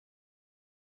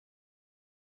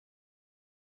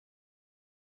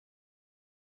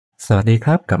สวัสดีค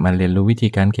รับกลับมาเรียนรู้วิธี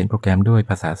การเขียนโปรแกรมด้วย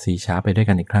ภาษา C# ไปด้วย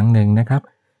กันอีกครั้งหนึ่งนะครับ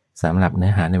สำหรับเนื้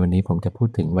อหาในวันนี้ผมจะพูด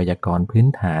ถึงไวยากรณ์พื้น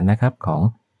ฐานนะครับของ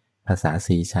ภาษา C#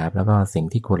 แล้วก็สิ่ง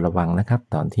ที่ควรระวังนะครับ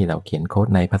ตอนที่เราเขียนโค้ด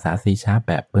ในภาษา C# แ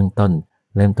บบเบื้องต้น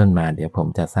เริ่มต้นมาเดี๋ยวผม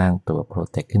จะสร้างตัวโปร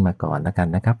เจกต์ขึ้นมาก่อนแล้วกัน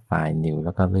นะครับไฟล์ New แ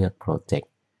ล้วก็เลือกโปรเจกต์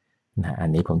อัน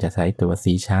นี้ผมจะใช้ตัว C#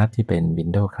 ที่เป็น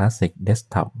Windows Classic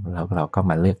Desktop แล้วเราก็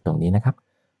มาเลือกตรงนี้นะครับ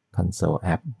Console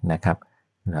App นะครับ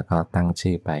แล้วก็ตั้ง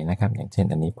ชื่อไปนะครับอย่างเช่น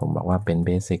อันนี้ผมบอกว่าเป็น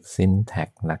Basic Syntax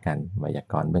ละกันไวยา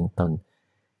กรณ์เบื้องต้น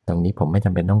ตรงนี้ผมไม่จ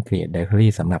ำเป็นต้อง create directory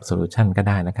สำหรับ solution ก็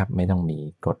ได้นะครับไม่ต้องมี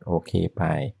กดโอเคไป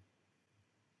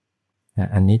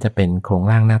อันนี้จะเป็นโครง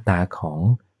ร่างหน้าตาของ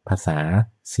ภาษา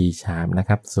C# นะค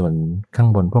รับส่วนข้าง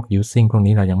บนพวก using พวก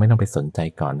นี้เรายังไม่ต้องไปสนใจ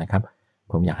ก่อนนะครับ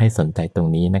ผมอยากให้สนใจตรง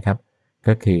นี้นะครับ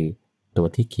ก็คือตัว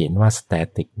ที่เขียนว่า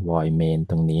static void main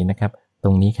ตรงนี้นะครับต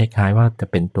รงนี้คล้ายๆว่าจะ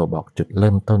เป็นตัวบอกจุดเ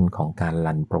ริ่มต้นของการ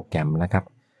รันโปรแกรมนะครับ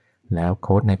แล้วโ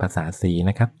ค้ดในภาษา C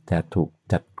นะครับจะถูก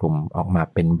จัดกลุ่มออกมา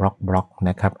เป็นบล็อก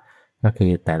นะครับก็คื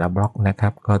อแต่ละบล็อกนะครั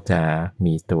บก็จะ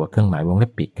มีตัวเครื่องหมายวงเล็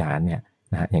บปีกกาเนี่ย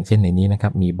นะอย่างเช่นในนี้นะครั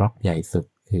บมีบล็อกใหญ่สุด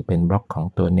คือเป็นบล็อกของ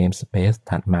ตัว namespace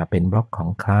ถัดมาเป็นบล็อกของ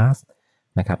class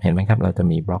นะครับเห็นไหมครับเราจะ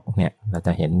มีบล็อกเนี่ยเราจ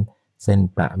ะเห็นเส้น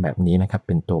ประแบบนี้นะครับเ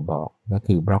ป็นตัวบอกก็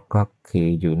คือบล็อกก็คือ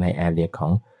อยู่ใน area ขอ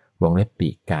งวงเล็บปี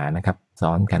กกานะครับ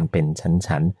ซ้อนกันเป็น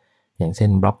ชั้นๆอย่างเช่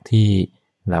นบล็อกที่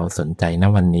เราสนใจณ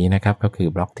วันนี้นะครับก็คือ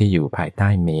บล็อกที่อยู่ภายใต้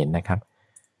เมนนะครับ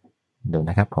ดู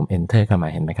นะครับผม enter เข้ามา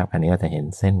เห็นไหมครับอันนี้เราจะเห็น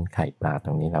เส้นไข่ปลาต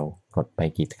รงนี้เรากดไป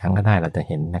กี่ครั้งก็ได้เราจะ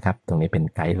เห็นนะครับตรงนี้เป็น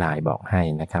ไกด์ไลน์บอกให้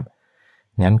นะครับ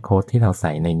งั้นโค้ดที่เราใ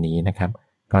ส่ในนี้นะครับ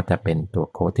ก็จะเป็นตัว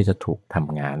โค้ดที่จะถูกท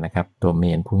ำงานนะครับตัวเม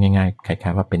นพูดง่ายๆคล้า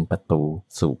ยๆว่าเป็นประตู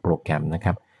สู่โปรแกรมนะค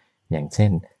รับอย่างเช่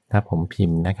นถ้าผมพิ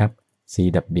มพ์นะครับ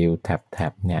cw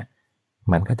tab เนี่ย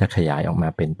มันก็จะขยายออกมา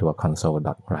เป็นตัว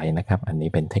console.write นะครับอันนี้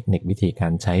เป็นเทคนิควิธีกา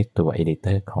รใช้ตัว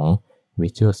editor ของ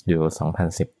Visual Studio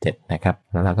 2017 นะครับ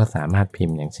แล้วเราก็สามารถพิม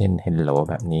พ์อย่างเช่น hello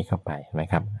แบบนี้เข้าไปนะ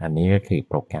ครับอันนี้ก็คือ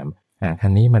โปรแกรมครา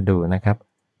วนี้มาดูนะครับ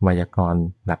ไวยากรณ์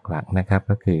หลักๆนะครับ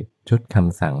ก็คือชุดค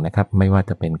ำสั่งนะครับไม่ว่า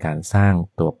จะเป็นการสร้าง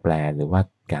ตัวแปรหรือว่า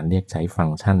การเรียกใช้ฟัง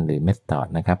ก์ชันหรือ method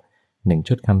นะครับ1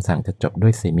ชุดคำสั่งจะจบด้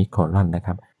วย semicolon นะค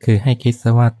รับคือให้คิดซ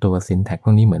ะว่าตัว syntax พ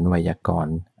วกนี้เหมือนไวยากร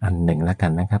ณ์อันหนึ่งแล้วกั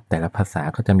นนะครับแต่ละภาษา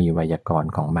ก็จะมีไวยากรณ์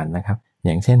ของมันนะครับอ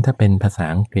ย่างเช่นถ้าเป็นภาษา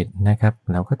อังกฤษนะครับ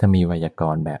เราก็จะมีไวยาก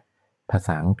รณ์แบบภาษ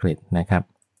าอังกฤษนะครับ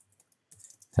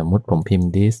สมมุติผมพิมพ์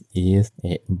this is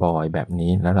a boy แบบ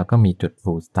นี้แล้วเราก็มีจุด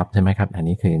full stop ใช่ไหมครับอัน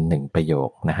นี้คือ1ประโยค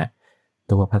นะฮะ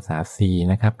ตัวภาษา C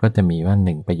นะครับก็จะมีว่า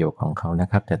1ประโยคของเขานะ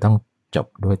ครับจะต้องจบ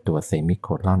ด้วยตัว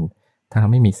semicolon ถ้าเรา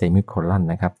ไม่มี semicolon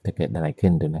นะครับจะเกิดอะไรขึ้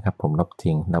นดูนะครับผมลบ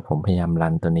ทิ้งแล้วผมพยายามรั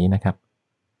นตัวนี้นะครับ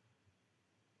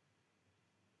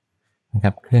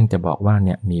เครื่องจะบอกว่าเ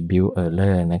นี่ยมี build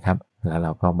error นะครับแล้วเร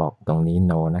าก็บอกตรงนี้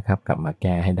no นะครับกลับมาแ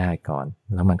ก้ให้ได้ก่อน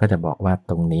แล้วมันก็จะบอกว่า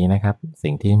ตรงนี้นะครับ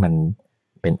สิ่งที่มัน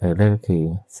เป็น error คือ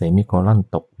semicolon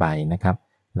ตกไปนะครับ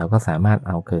เราก็สามารถเ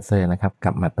อา cursor นะครับก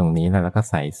ลับมาตรงนี้แล้วเราก็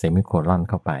ใส่ semicolon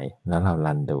เข้าไปแล้วเรา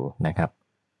รันดูนะครับ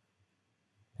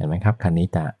เห็นไหมครับคันนี้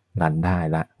จะรันได้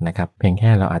ละนะครับเพียงแค่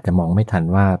เราอาจจะมองไม่ทัน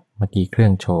ว่าเมื่อกี้เครื่อ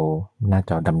งโชว์หน้า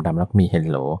จอดำๆแล้วมี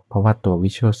Hello เพราะว่าตัว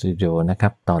Visual Studio นะครั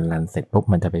บตอนรันเสร็จปุ๊บ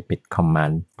มันจะไปปิด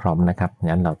Command พร้อมนะครับ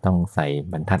งั้นเราต้องใส่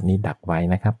บรรทัดนี้ดักไว้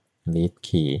นะครับ Read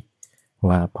Key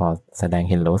ว่าพอแสดง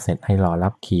Hello เสร็จให้รอรั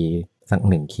บคีย์สัก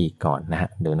1คีย์ก่อนนะฮะ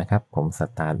ดูนะครับผมส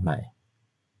ตาร์ทใหม่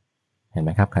เห็นไหม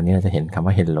ครับคราวนี้เราจะเห็นคำ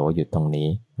ว่า Hello อยู่ตรงนี้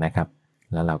นะครับ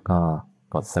แล้วเราก็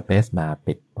กด Space Bar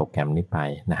ปิดโปรแกรมนี้ไป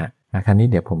นะฮะคราวนี้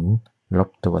เดี๋ยวผมลบ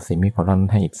ตัว semicolon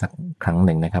ให้อีกสักครั้งห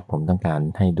นึ่งนะครับผมต้องการ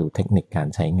ให้ดูเทคนิคการ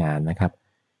ใช้งานนะครับ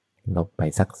ลบไป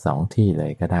สัก2ที่เล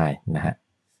ยก็ได้นะฮะ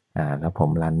แล้วผม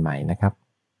รันใหม่นะครับ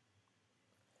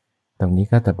ตรงนี้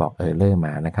ก็จะบอก error ม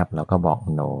านะครับเราก็บอก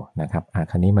no นะครับ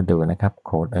คราวนี้มาดูนะครับ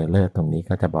code error ตรงนี้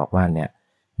ก็จะบอกว่าเนี่ย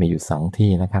มีอยู่2ที่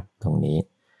นะครับตรงนี้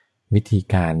วิธี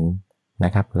การน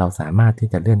ะครับเราสามารถที่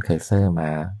จะเลื่อนเคอร์เซอร์มา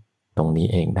ตรงนี้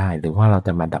เองได้หรือว่าเราจ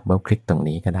ะมาดับเบิลคลิกตรง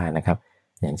นี้ก็ได้นะครับ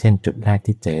อย่างเช่นจุดแรก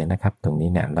ที่เจอนะครับตรงนี้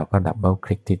เนี่ยเราก็ดับเบิลค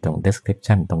ลิกที่ตรง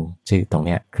description ตรงชื่อตรงเ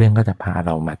นี้ยเครื่องก็จะพาเ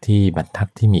รามาที่บรรทัด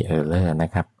ที่มี error น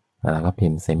ะครับแล้วเราก็พิ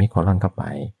มพ์ semicolon เข้าไป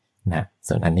นะ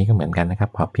ส่วนอันนี้ก็เหมือนกันนะครับ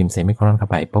พอพิมพ์ semicolon เข้า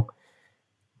ไปปุ๊บ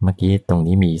เมื่อกี้ตรง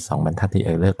นี้มี2บรรทัดที่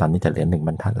error ตอนนี้จะเหลือ1บ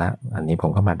รรทัดละอันนี้ผม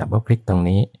ก็มาดับเบิลคลิกตรง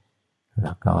นี้แ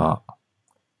ล้วก็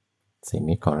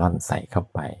semicolon ใส่เข้า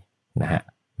ไปนะฮะ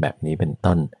แบบนี้เป็น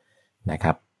ต้นนะค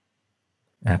รับ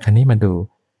คราวนี้มาดู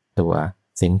ตัว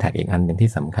syntax อีกอันหนึ่ง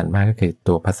ที่สำคัญมากก็คือ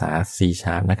ตัวภาษา C#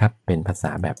 นะครับเป็นภาษ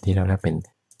าแบบที่เราเรียกเป็น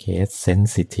case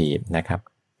sensitive นะครับ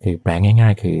คือแปลง่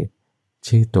ายๆคือ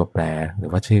ชื่อตัวแปรหรื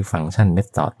อว่าชื่อฟังก์ชัน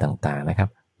method ต่างๆนะครับ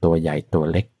ตัวใหญ่ตัว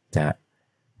เล็กจะ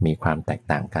มีความแตก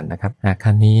ต่างกันนะครับคร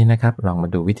าวนี้นะครับลองมา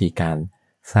ดูวิธีการ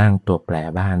สร้างตัวแปร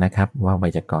บ้างนะครับว่าไว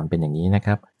ยากรณ์เป็นอย่างนี้นะค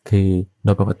รับ คือโด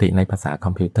ยปกติในภาษาค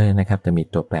อมพิวเตอร์นะครับจะมี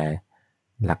ตัวแปร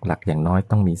หลักๆอย่างน้อย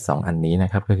ต้องมี2อันนี้นะ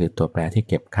ครับก็คือตัวแปรที่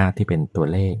เก็บค่าที่เป็นตัว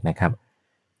เลขนะครับ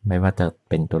ไม่ว่าจะ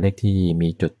เป็นตัวเลขที่มี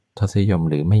จุดทศนิยม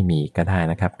หรือไม่มีก็ได้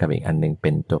นะครับกับอีกอันนึงเป็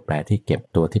นตัวแปรที่เก็บ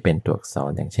ตัวที่เป็นตัวอักษ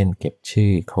รอย่างเช่นเก็บชื่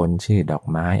อคนชื่อดอก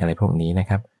ไม้อะไรพวกนี้นะ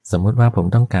ครับสมมุติว่าผม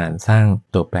ต้องการสร้าง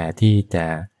ตัวแปรที่จะ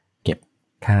เก็บ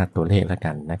ค่าตัวเลขแล้ว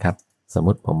กันนะครับสม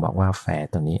มุติผมบอกว่าแฟร์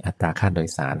ตัวนี้อัตราค่าโดย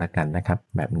สารแล้วกันนะครับ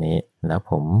แบบนี้แล้ว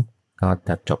ผมก็จ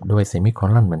ะจบด้วยเซมิโค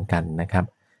ลอนเหมือนกันนะครับ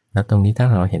แล้วตรงนี้ถ้า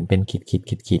เราเห็นเป็นขีด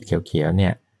เขียวๆเนี่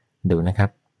ยดูนะครับ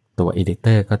ตัว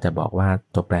editor ก็จะบอกว่า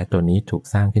ตัวแปรตัวนี้ถูก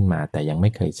สร้างขึ้นมาแต่ยังไม่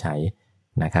เคยใช้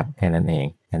นะครับแค่นั้นเอง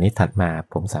อันนี้ถัดมา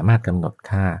ผมสามารถกำหนด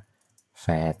ค่า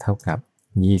fair เท่ากับ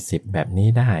20แบบนี้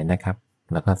ได้นะครับ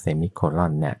แล้วก็เซมิโคลอ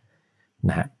นเนี่ยน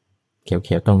ะฮะเ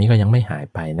ขียวๆตรงนี้ก็ยังไม่หาย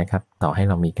ไปนะครับต่อให้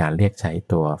เรามีการเรียกใช้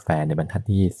ตัว fair ในบรรทัด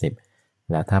ที่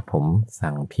20แล้วถ้าผม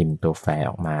สั่งพิมพ์ตัว fair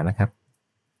ออกมานะครับ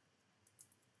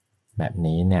แบบ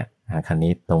นี้เนี่ยคราว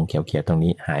นี้ตรงเขียวๆตรง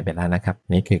นี้หายไปแล้วนะครับ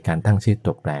นี่คือการตั้งชื่อ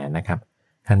ตัวแปรนะครับ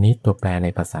คราวนี้ตัวแปรใน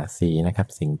ภาษา C นะครับ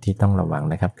สิ่งที่ต้องระวัง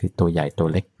นะครับคือตัวใหญ่ตัว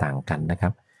เล็กต่างกันนะครั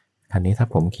บคราวนี้ถ้า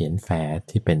ผมเขียนแฟร์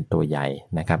ที่เป็นตัวใหญ่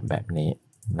นะครับแบบนี้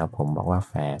แล้วผมบอกว่า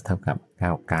แฟร์เท่ากับ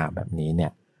99แบบนี้เนี่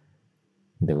ย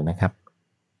ดูนะครับ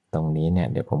ตรงนี้เนี่ย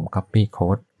เดี๋ยวผม copy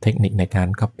code เทคนิคในการ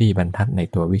copy บรรทัดใน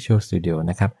ตัว Visual Studio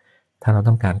นะครับถ้าเรา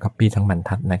ต้องการ copy ทั้งบรร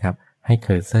ทัดนะครับให้เค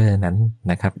อร์เซอร์นั้น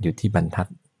นะครับอยู่ที่บรรทัด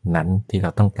นั้นที่เร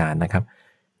าต้องการนะครับ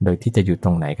โดยที่จะอยู่ต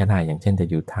รงไหนก็ได้อย่างเช่นจะ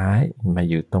อยู่ท้ายมา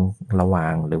อยู่ตรงระหว่า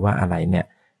งหรือว่าอะไรเนี่ย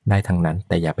ได้ทั้งนั้น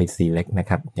แต่อย่าไป select นะ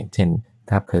ครับอย่างเช่น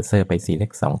ถ้าเคอร์เซอร์ไป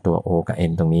select 2ตัว O กับ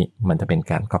N ตรงนี้มันจะเป็น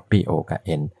การ copy O กับ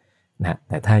N นะ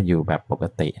แต่ถ้าอยู่แบบปก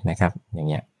ตินะครับอย่าง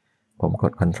เงี้ยผมก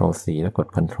ด Ctrl C แล้วกด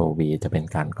Ctrl V จะเป็น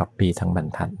การ copy ทั้งบรร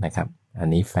ทัดนะครับอัน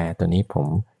นี้แฟร์ตัวนี้ผม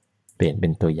เปลี่ยนเป็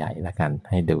นตัวใหญ่ละกัน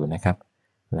ให้ดูนะครับ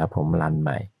แล้วผมรันให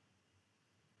ม่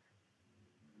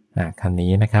คราว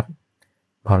นี้นะครับ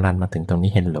พอรันมาถึงตรง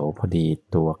นี้ Hello พอดี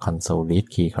ตัว console read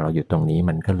key ของเราอยู่ตรงนี้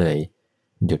มันก็เลย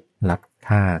หยุดรับ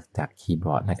ค่าจากคีย์บ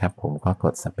อร์ดนะครับผมก็ก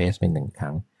ด space ไป1ค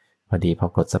รั้งพอดีพอ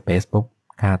กด space ปุ๊บ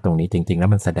ค่าตรงนี้จริงๆแล้ว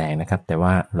มันแสดงนะครับแต่ว่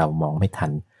าเรามองไม่ทั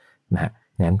นนะฮะ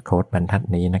งั้นโค้ดบรรทัด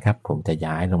นี้นะครับผมจะ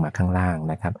ย้ายลงมาข้างล่าง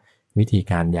นะครับวิธี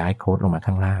การย้ายโค้ดลงมา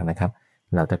ข้างล่างนะครับ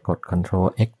เราจะกด Ctrl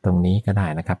X ตรงนี้ก็ได้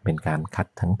นะครับเป็นการคัด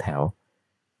ทั้งแถว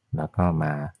แล้วก็ม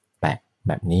าแปะแ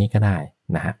บบนี้ก็ได้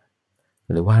นะฮะ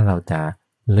หรือว่าเราจะ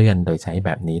เลื่อนโดยใช้แบ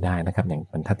บนี้ได้นะครับอย่าง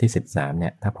บรรทัดที่13เนี่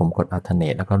ยถ้าผมกด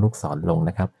alternate แล้วก็ลูกศรลง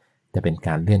นะครับจะเป็นก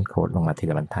ารเลื่อนโค้ดลงมาที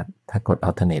ละบรรทัดถ้ากด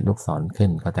alternate ลูกศรขึ้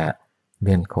นก็จะเ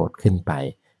ลื่อนโค้ดขึ้นไป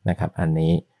นะครับอัน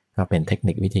นี้ก็เป็นเทค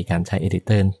นิควิธีการใช้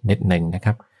editor นิดนึงนะค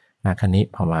รับคราวนี้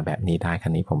พอมาแบบนี้ได้ครา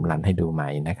วนี้ผมรันให้ดูใหม่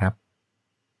นะครับ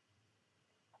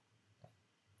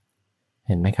เ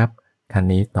ห็นไหมครับคราว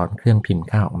นี้ตอนเครื่องพิมพ์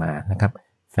ค่าออกมานะครับ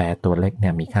แฟร์ตัวเล็กเนี่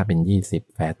ยมีค่าเป็น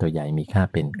20แฟร์ตัวใหญ่มีค่า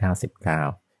เป็น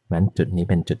99นั้นจุดนี้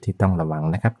เป็นจุดที่ต้องระวัง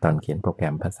นะครับตอนเขียนโปรแกร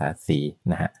มภาษา C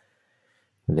นะฮะ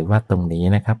หรือว่าตรงนี้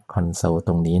นะครับคอนโซลต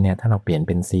รงนี้เนี่ยถ้าเราเปลี่ยนเ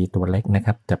ป็น C ตัวเล็กนะค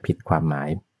รับจะผิดความหมาย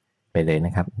ไปเลยน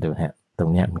ะครับดูฮะตรง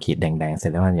เนี้ยมันขีดแดงๆเสร็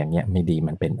จแล้วว่าอย่างเงี้ยไม่ดี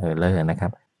มันเป็น error นะครั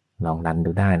บลองรัน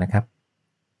ดูได้นะครับ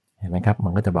เห็นไหมครับมั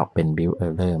นก็จะบอกเป็น build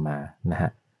error มานะฮะ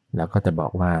แล้วก็จะบอ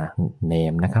กว่า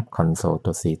name นะครับ console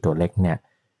ตัว C ตัวเล็กเนี่ย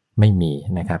ไม่มี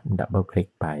นะครับดับเบิลคลิก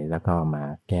ไปแล้วก็มา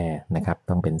แก้นะครับ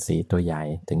ต้องเป็น C ตัวใหญ่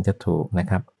ถึงจะถูกนะ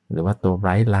ครับหรือว่าตัว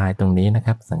right line ตรงนี้นะค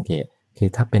รับสังเกตคือ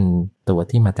ถ้าเป็นตัว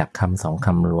ที่มาจากคำ2ค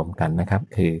ำรวมกันนะครับ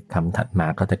คือคำถัดมา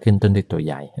ก็จะขึ้นต้นด้วยตัวใ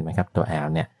หญ่เห็นไหมครับตัว L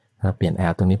เนี่ยถ้าเปลี่ยน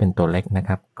L ตรงนี้เป็นตัวเล็กนะค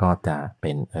รับก็จะเ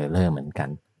ป็น error เหมือนกัน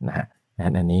นะฮะ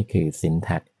อันนี้คือ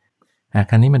syntax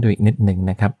คราวนี้มาดูอีกนิดนึง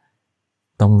นะครับ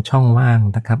ตรงช่องว่าง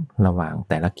นะครับระหว่าง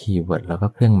แต่ละคีย์เวิร์ดแล้วก็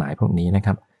เครื่องหมายพวกนี้นะค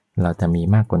รับเราจะมี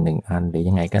มากกว่า1อันหรือ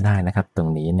ยังไงก็ได้นะครับตรง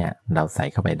นี้เนี่ยเราใส่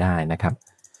เข้าไปได้นะครับ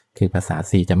คือภาษา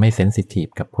C จะไม่เซนซิทีฟ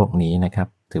กับพวกนี้นะครับ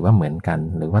ถือว่าเหมือนกัน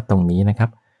หรือว่าตรงนี้นะครั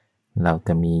บเราจ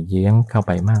ะมีเยื้องเข้าไ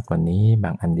ปมากกว่านี้บ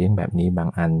างอันเยื้องแบบนี้บาง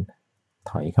อัน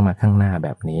ถอยเข้ามาข้างหน้าแบ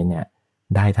บนี้เนี่ย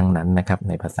ได้ทั้งนั้นนะครับ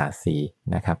ในภาษา C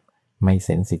นะครับไม่เซ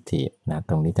นซิทีฟนะ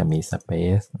ตรงนี้จะมีสเป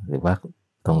ซหรือว่า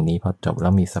ตรงนี้พอจบแล้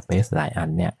วมีสเปซหลายอัน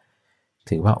เนี่ย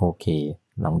ถือว่าโอเค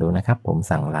ลองดูนะครับผม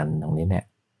สั่งรันตรงนี้เนี่ย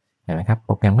เห็นไหมครับโป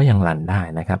รแกรมก็ยังรันได้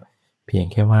นะครับเพียง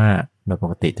แค่ว่าโดยป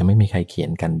กติจะไม่มีใครเขีย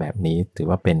นกันแบบนี้ถือ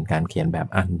ว่าเป็นการเขียนแบบ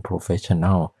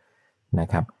unprofessional นะ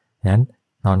ครับดังนั้น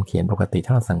ตอนเขียนปกติถ้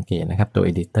าเราสังเกตนะครับตัว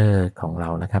editor ของเรา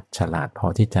นะครับฉลาดพอ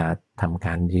ที่จะทำก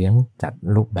ารเยื้องจัด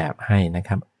รูปแบบให้นะค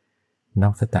รับน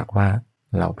อกจากว่า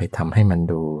เราไปทำให้มัน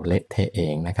ดูเละเทะเอ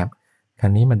งนะครับครา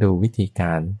วนี้มาดูวิธีก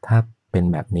ารถ้าเป็น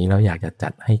แบบนี้เราอยากจะจั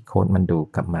ดให้โค้ดมันดู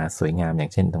กลับมาสวยงามอย่า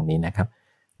งเช่นตรงนี้นะครับ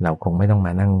เราคงไม่ต้องม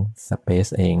านั่ง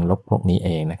space เองลบพวกนี้เอ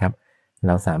งนะครับเ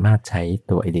ราสามารถใช้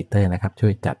ตัว editor นะครับช่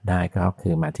วยจัดได้ก็คื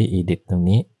อมาที่ edit ตรง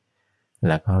นี้ แ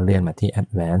ล้วก็เลื่อนมาที่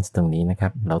Advanced ตรงนี้นะครั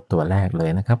บแล้วตัวแรกเลย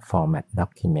นะครับ Format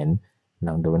Document ล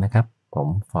องดูนะครับผม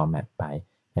Format ไป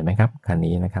เห็นไหมครับคัน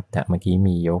นี้นะครับจากเมื่อกี้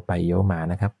มีโยกไปโยกมา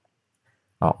นะครับ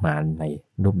ออกมาใน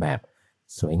รูปแบบ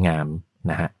สวยงาม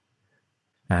นะฮะ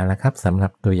เอาละครับสำหรั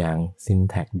บตัวอย่าง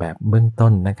Syntax แบบเบื้องต้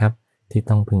นนะครับที่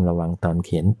ต้องพึงระวังตอนเ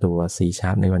ขียนตัว C#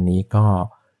 ในวันนี้ก็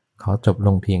ขอจบล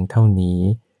งเพียงเท่านี้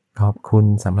ขอบคุณ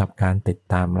สำหรับการติด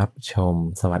ตามรับชม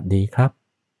สวัสดีครับ